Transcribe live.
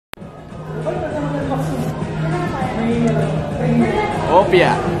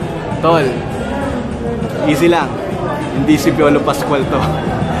Tilapia. Tol. Easy lang. Hindi si Piolo Pascual to.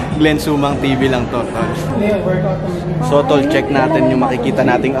 Glenn Sumang TV lang to, tol. So tol, check natin yung makikita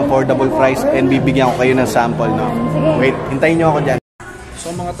nating affordable price and bibigyan ko kayo ng sample, no? Wait, hintayin nyo ako dyan.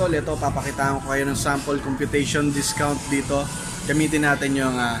 So mga tol, ito papakitaan ko kayo ng sample computation discount dito. Gamitin natin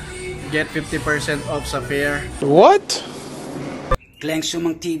yung get 50% off sa fare. What? Glenn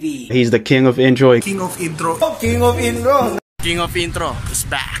Sumang TV. He's the king of enjoy. King of intro. Oh, king of intro. King of intro is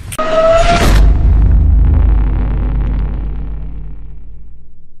back.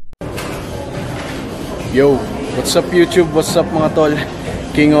 Yo, what's up YouTube? What's up mga tol?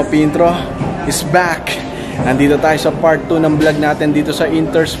 King of Intro is back. Nandito tayo sa part 2 ng vlog natin dito sa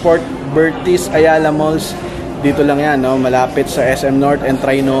INTERSPORTS, Bertis, Ayala Malls. Dito lang yan, no? Malapit sa SM North and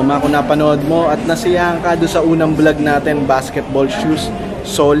Trinoma. Kung napanood mo at nasiyahan ka doon sa unang vlog natin, basketball shoes,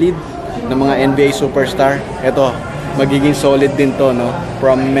 solid ng mga NBA superstar. Ito, magiging solid din to, no?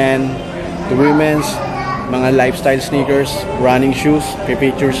 From men to women's, mga lifestyle sneakers, running shoes,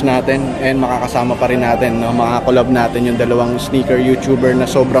 features natin, and makakasama pa rin natin, no? Makakolab natin yung dalawang sneaker YouTuber na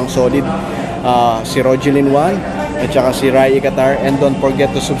sobrang solid, si ROGELYN 1 at saka si ICATAR, and don't forget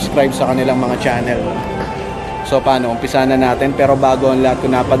to subscribe sa kanilang mga channel. So paano, umpisa na natin, pero bago ang lahat,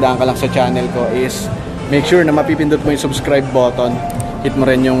 kung napadaan ka lang sa channel ko is make sure na mapipindot mo yung subscribe button, hit mo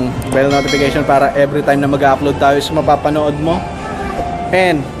rin yung bell notification para every time na mag-upload tayo is mapapanood mo.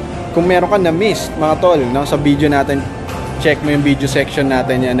 And kung meron ka na-miss, mga tol, no, sa video natin, check mo yung video section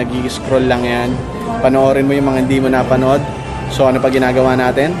natin yan. Nag-i-scroll lang yan. Panoorin mo yung mga hindi mo napanood. So, ano pa ginagawa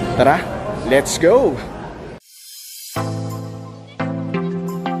natin? Tara, let's go!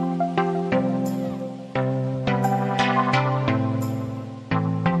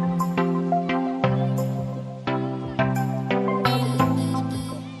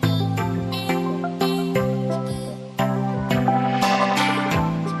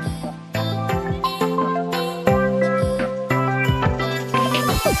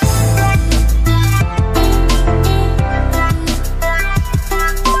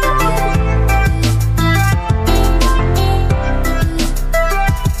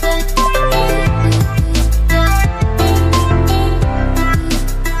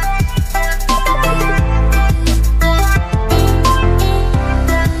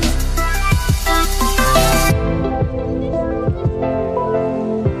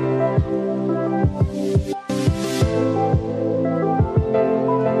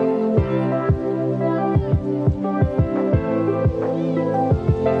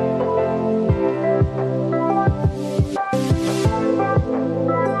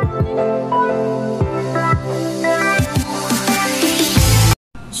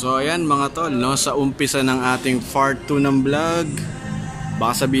 So ayan mga tol, no, sa umpisa ng ating part 2 ng vlog,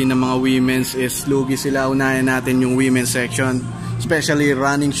 baka sabihin ng mga women's is lugi sila. Unahin natin yung women's section, especially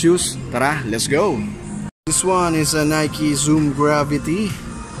running shoes. Tara, let's go! This one is a Nike Zoom Gravity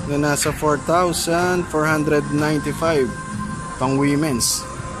na nasa 4,495 pang women's.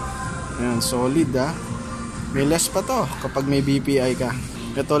 Ayan, solid ah. May less pa to kapag may BPI ka.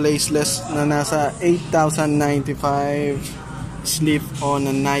 Ito laceless na nasa 8,095. Slip on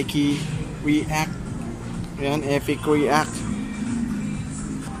a Nike React. Ayan, Epic React.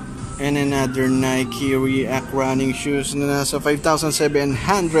 And another Nike React running shoes na nasa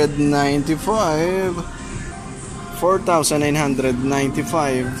 5,795.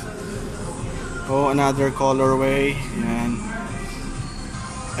 4,995. Oh, another colorway. Ayan.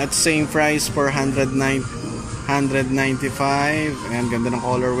 At same price for 195. Ayan, ganda ng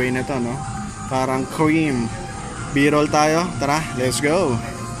colorway na to, no? Parang cream. B-roll tayo. Tara, let's go.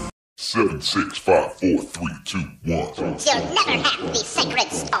 7, 6, 5, 4, 3, 2, 1. You'll never have the sacred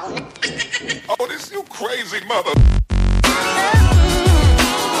stone. Oh, this you crazy mother.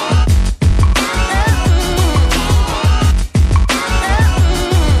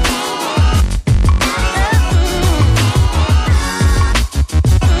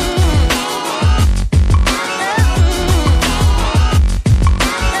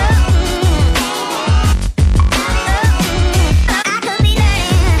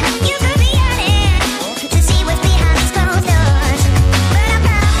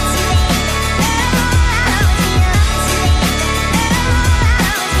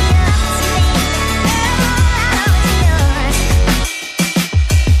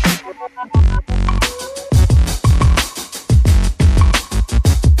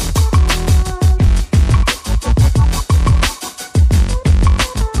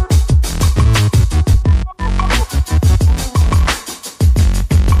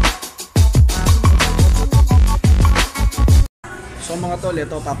 So mga tol,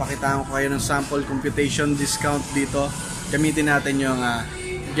 ito papakitaan ko kayo ng sample computation discount dito. gamitin natin yung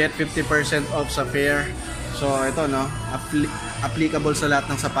get 50% off sa fair. So ito no, applicable sa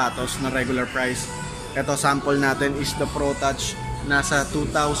lahat ng sapatos na regular price. Ito sample natin is the Pro Touch, nasa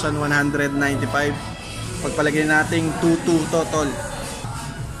 2,195. Pagpalagay natin 22 total.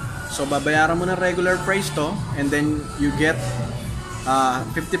 So babayaran mo ng regular price to, and then you get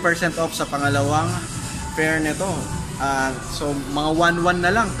 50% off sa pangalawang fair nito. So mga 1,1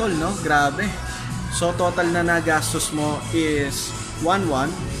 na lang tol, no? Grabe. So total na nagastos mo is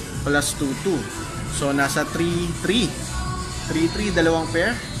 1,1 plus 2,2. So nasa 3,3. 3,3 dalawang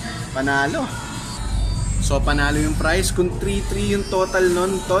pair. Panalo. So panalo yung price. Kung 3,3 yung total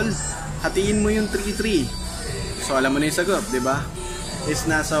nun tol, hatiin mo yung 3,3. So alam mo na yung sagot, di ba? Is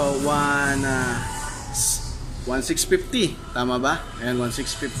nasa 1,650. Tama ba? Ayan,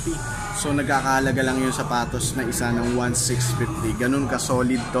 1,650. So nagkakahalaga lang yung sapatos na isa ng 1,650. Ganun ka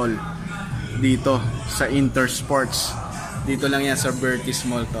solid tol. Dito sa INTERSPORTS. Dito lang yan sa Bertis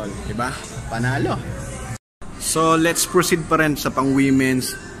Mall tol. Diba? Panalo. So let's proceed pa rin sa pang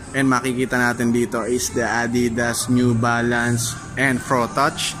women's. And makikita natin dito is the Adidas, New Balance, and Pro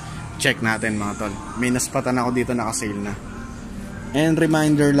Touch. Check natin mga tol. May naspatan ako dito, nakasale na. And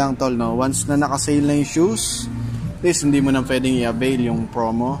reminder lang tol, no, once na nakasale na yung shoes, please hindi mo nang pwedeng i-avail yung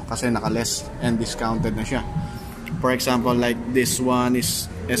promo kasi nakaless and discounted na siya. For example, like this one is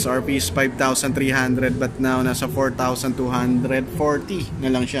SRP is 5,300 but now nasa 4,240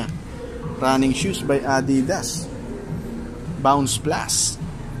 na lang siya. Running shoes by Adidas, Bounce Plus.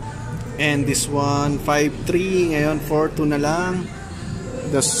 And this one 5,300, ngayon 4,200 na lang.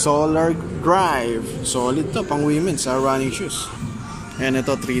 The Solar Drive, solid to pang women sa running shoes. And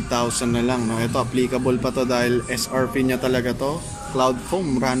ito 3,000 na lang, no? Ito applicable pa to dahil SRP niya talaga to. Cloud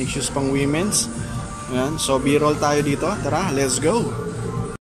foam running shoes pang women's. Ayan. So B-roll tayo dito. Tara, let's go.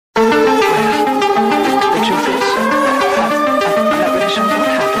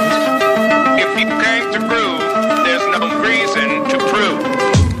 If you came to prove, there's no reason to prove.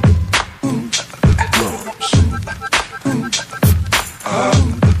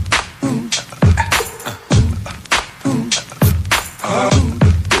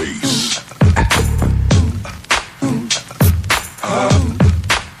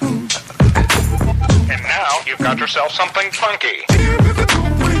 Got yourself something funky.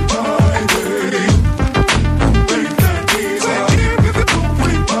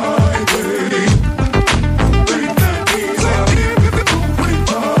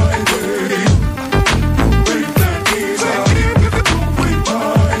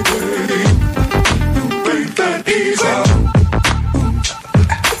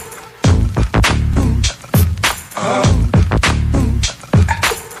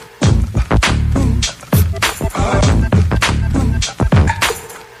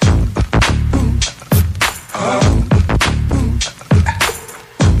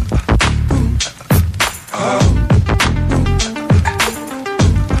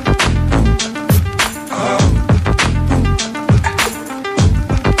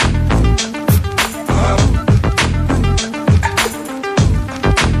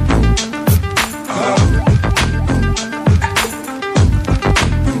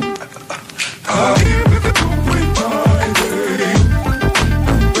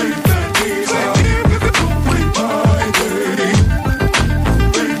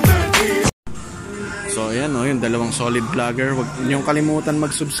 Dalawang solid vlogger. Huwag niyong kalimutan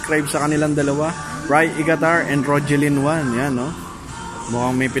mag-subscribe sa kanilang dalawa, ICATAR and ROGELYN 1. Yan, no?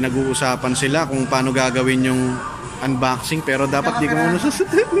 Mukhang may pinag-uusapan sila kung paano gagawin yung unboxing, pero dapat di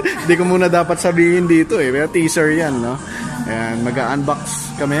ko muna dapat sabihin dito eh. Pero teaser yan, no? Ayan,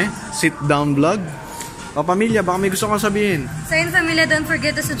 mag-unbox kami. Sit down vlog. O pamilya, baka may gusto kong sabihin. So yun pamilya, don't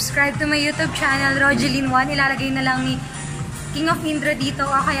forget to subscribe to my YouTube channel, ROGELYN 1. Ilalagay na lang ni King of Intro dito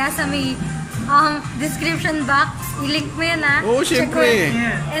o kaya sa may description box. I-link mo yan, ha? Oo, syempre.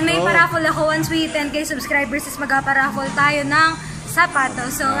 And may paraffle ako. Once we 10k subscribers is mag-paraffle tayo ng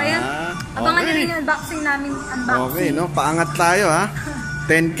sapatos. So ayun, abangan nyo rin yung unboxing namin. Okay, no? Paangat tayo, ha?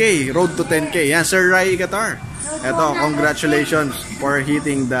 10k, road to 10k. Yan, Sir ICATAR. Eto, congratulations for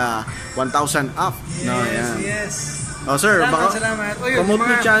hitting the 1,000 up. No, yan. Yes. Oh, sir, baka salamat. promote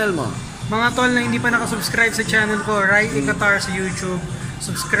yung channel mo. Mga tol na hindi pa nakasubscribe sa channel ko, ICATAR sa YouTube,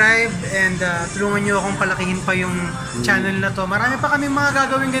 subscribe and tulungan nyo akong palakihin pa yung channel na to. Marami pa kami mga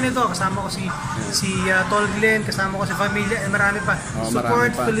gagawin ganito. Kasama ko si Tol Glenn, kasama ko si Familia, and marami pa.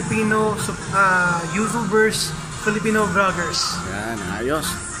 Support marami pa. Filipino YouTubers, Filipino vloggers. Yan, ayos.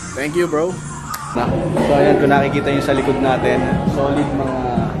 Thank you, bro. So ayan, kung nakikita nyo sa likod natin, solid mga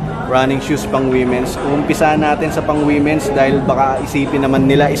running shoes pang women's. Umpisahan natin sa pang women's dahil baka isipin naman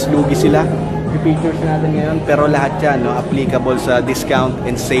nila is lugi sila. i-features natin ngayon, pero lahat yan, no, applicable sa discount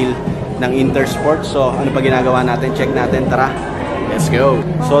and sale ng INTERSPORTS. So ano pa ginagawa natin? Check natin, tara, let's go.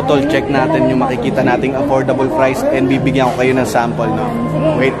 So tol, check natin yung makikita nating affordable price and bibigyan ko kayo ng sample, no?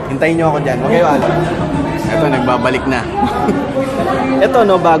 Wait, hintayin nyo ako dyan, okay wala? Ito, nagbabalik na. Ito,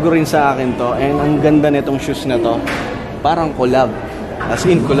 no, bago rin sa akin to, and ang ganda nitong shoes na to, parang collab, as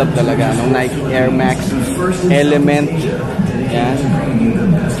in collab talaga, no? Nike Air Max Element, yan.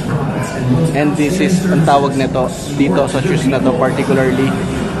 And this is, ang tawag nito dito sa shoes na to, particularly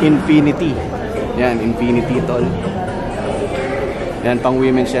Infinity. Yan, Infinity, tol. Yan, pang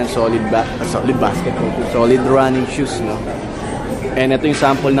women's yan, solid basketball, solid running shoes, no? And ito yung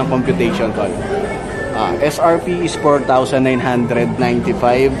sample ng computation, tol. SRP is 4,995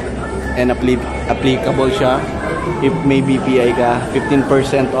 and applicable siya if may BPI ka,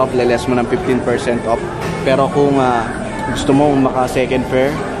 15% off, leles mo ng 15% off. Pero kung gusto mo maka second pair,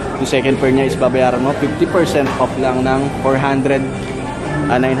 yung second pair niya is babayaran mo 50% off lang ng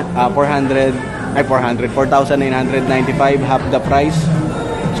 4,995, half the price.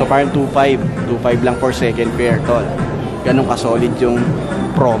 So parang 2,500 lang for second pair, tol. Ganun ka-solid yung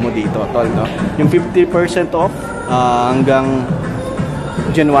promo dito, tol, no? Yung 50% off hanggang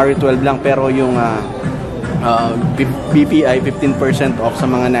January 12 lang, pero yung BPI 15% off sa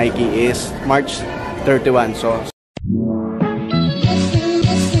mga Nike is March 31. So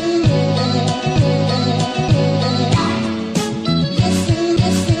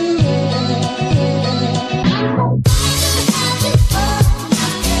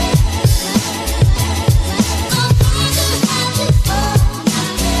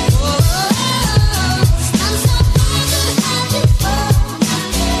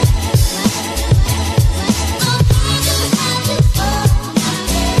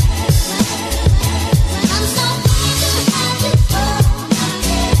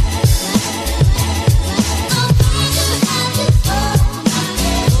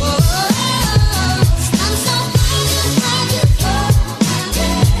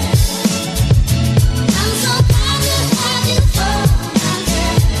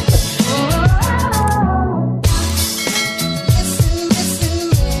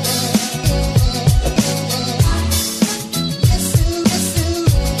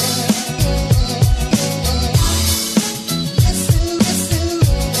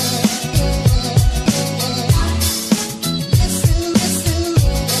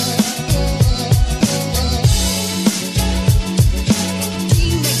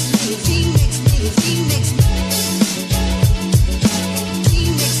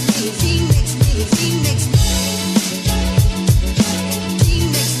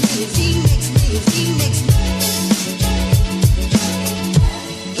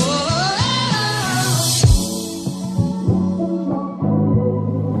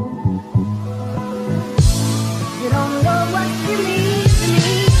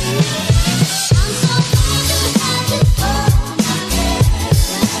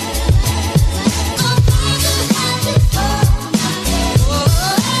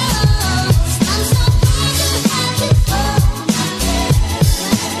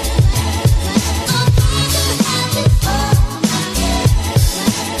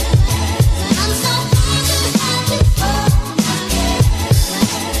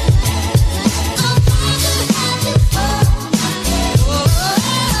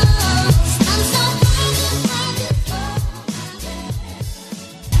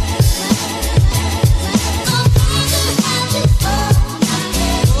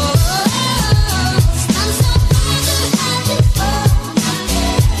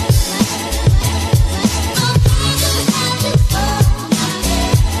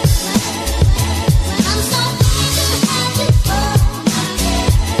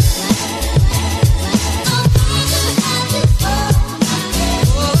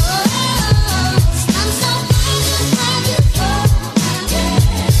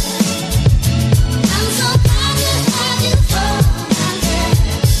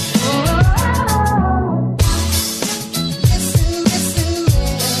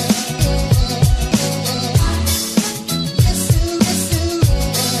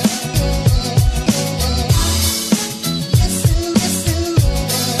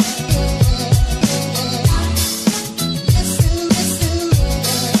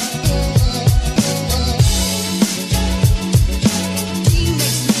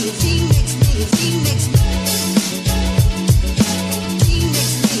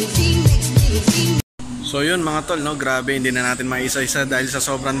So yun mga tol, no, grabe, hindi na natin maisa-isa dahil sa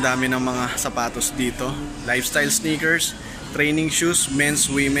sobrang dami ng mga sapatos dito. Lifestyle sneakers, training shoes, men's,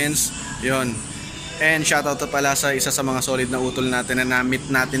 women's, yun. And shoutout to pala sa isa sa mga solid na utol natin na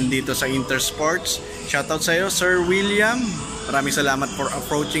na-meet natin dito sa INTERSPORTS. Shoutout sa iyo, Sir William. Maraming salamat for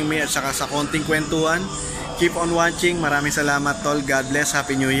approaching me at saka sa konting kwentuhan. Keep on watching. Maraming salamat, tol. God bless.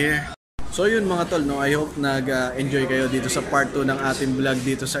 Happy New Year. So yun mga tol, no? I hope nag-enjoy kayo dito sa part 2 ng ating vlog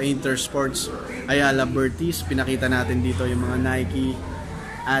dito sa INTERSPORTS Ayala Bertis. Pinakita natin dito yung mga Nike,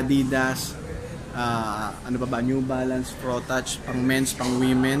 Adidas, ano pa ba, New Balance, Pro Touch, pang men's, pang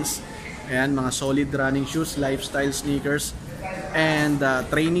women's. Ayan, mga solid running shoes, lifestyle sneakers, and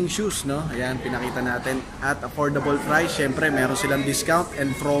training shoes, no? Ayan, pinakita natin at affordable price. Syempre, meron silang discount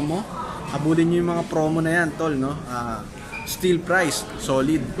and promo. Habulin nyo yung mga promo na yan, tol, no? Still price,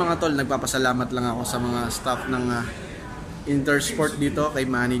 solid. Mga tol, nagpapasalamat lang ako sa mga staff ng INTERSPORT dito, kay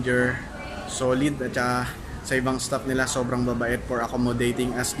manager, solid, at saka sa ibang staff nila, sobrang babait for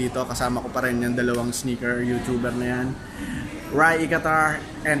accommodating us dito. Kasama ko pa rin yung dalawang sneaker YouTuber na yan, ICATAR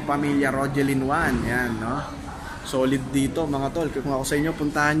and pamilya ROGELYN 1. Yan, no? Solid dito mga tol. Kung ako sa inyo,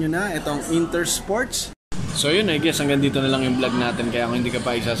 puntahan nyo na itong INTERSPORTS. So yun, I guess hanggang dito na lang yung vlog natin. Kaya kung hindi ka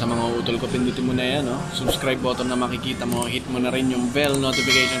pa isa sa mga utol ko, pindutin mo na yan, no? Subscribe button na makikita mo. Hit mo na rin yung bell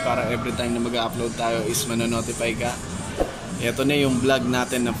notification para every time na mag-upload tayo is manonotify ka. Ito na yung vlog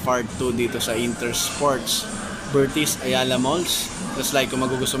natin na part 2 dito sa INTERSPORTS Bertis Ayala Malls. Just like kung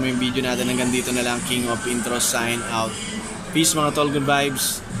magugusto mo yung video natin, hanggang dito na lang. King of Intro sign out. Peace mga tol, good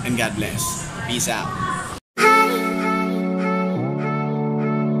vibes, and God bless. Peace out.